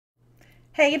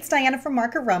Hey, it's Diana from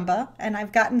Market Rumba, and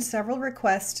I've gotten several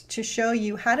requests to show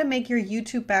you how to make your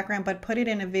YouTube background but put it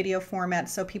in a video format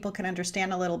so people can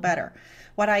understand a little better.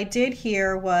 What I did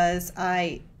here was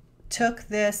I took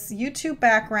this YouTube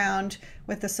background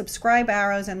with the subscribe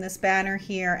arrows and this banner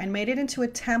here and made it into a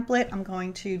template. I'm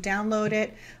going to download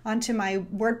it onto my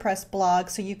WordPress blog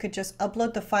so you could just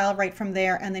upload the file right from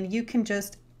there, and then you can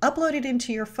just upload it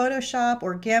into your Photoshop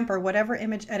or GIMP or whatever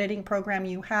image editing program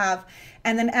you have,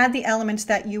 and then add the elements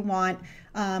that you want.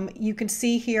 You can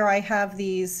see here I have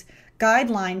these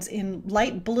guidelines in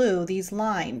light blue, these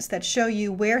lines that show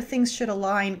you where things should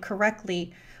align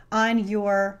correctly on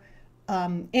your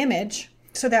image,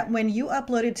 so that when you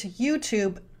upload it to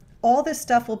YouTube, all this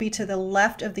stuff will be to the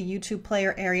left of the YouTube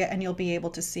player area and you'll be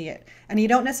able to see it. And you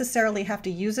don't necessarily have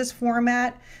to use this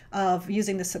format of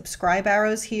using the subscribe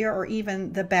arrows here or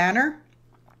even the banner.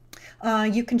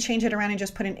 You can change it around and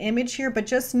just put an image here, but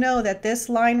just know that this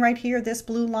line right here, this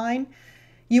blue line,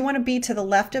 you want to be to the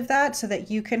left of that so that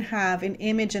you can have an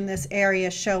image in this area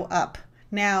show up.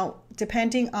 Now,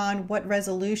 depending on what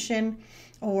resolution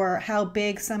or how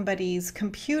big somebody's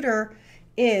computer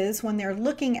is when they're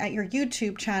looking at your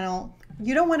YouTube channel,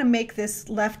 you don't want to make this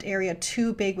left area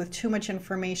too big with too much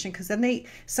information, because then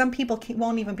some people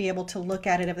won't even be able to look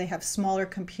at it if they have smaller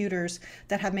computers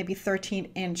that have maybe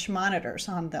 13-inch monitors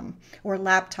on them or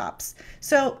laptops.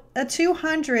 So a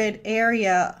 200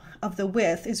 area of the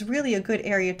width is really a good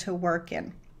area to work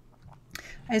in.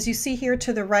 As you see here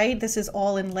to the right, this is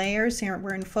all in layers. Here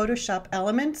we're in Photoshop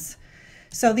Elements.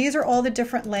 So these are all the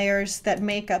different layers that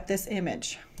make up this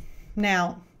image.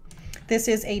 Now, this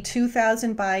is a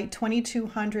 2000 by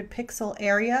 2200 pixel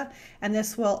area, and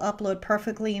this will upload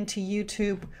perfectly into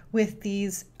YouTube with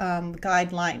these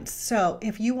guidelines. So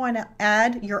if you want to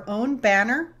add your own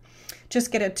banner,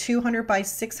 just get a 200 by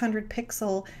 600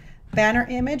 pixel banner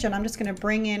image, and I'm just going to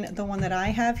bring in the one that I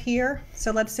have here.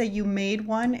 So let's say you made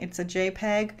one, it's a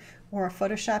JPEG or a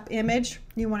Photoshop image.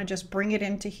 You want to just bring it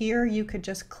into here. You could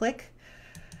just click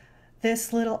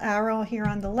this little arrow here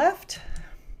on the left,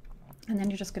 and then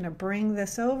you're just going to bring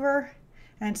this over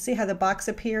and see how the box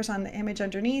appears on the image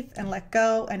underneath, and let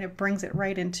go, and it brings it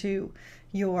right into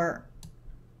your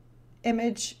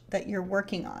image that you're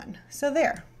working on. So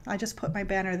there, I just put my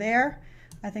banner there.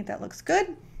 I think that looks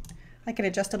good. I can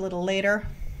adjust it a little later.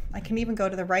 I can even go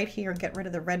to the right here and get rid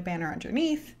of the red banner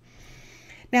underneath.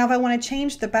 Now, if I want to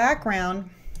change the background,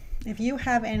 if you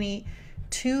have any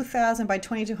 2000 by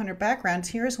 2200 backgrounds,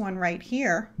 here's one right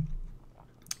here.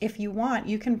 If you want,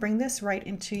 you can bring this right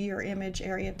into your image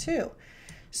area too.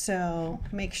 So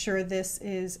make sure this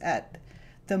is at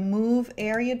the move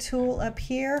area tool up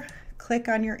here. Click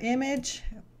on your image,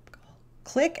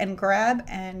 click and grab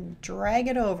and drag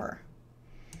it over.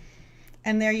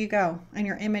 And there you go. And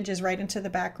your image is right into the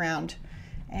background.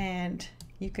 And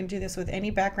you can do this with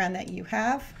any background that you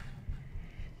have.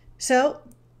 So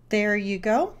there you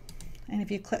go. And if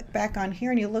you click back on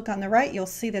here and you look on the right, you'll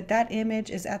see that that image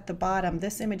is at the bottom.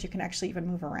 This image you can actually even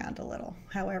move around a little,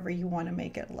 however you want to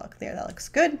make it look. There, that looks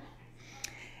good.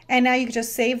 And now you can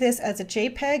just save this as a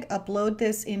JPEG, upload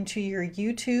this into your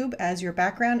YouTube as your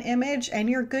background image, and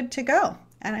you're good to go.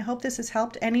 And I hope this has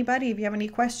helped anybody. If you have any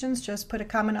questions, just put a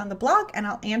comment on the blog and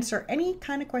I'll answer any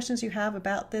kind of questions you have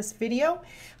about this video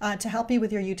to help you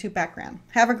with your YouTube background.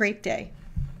 Have a great day.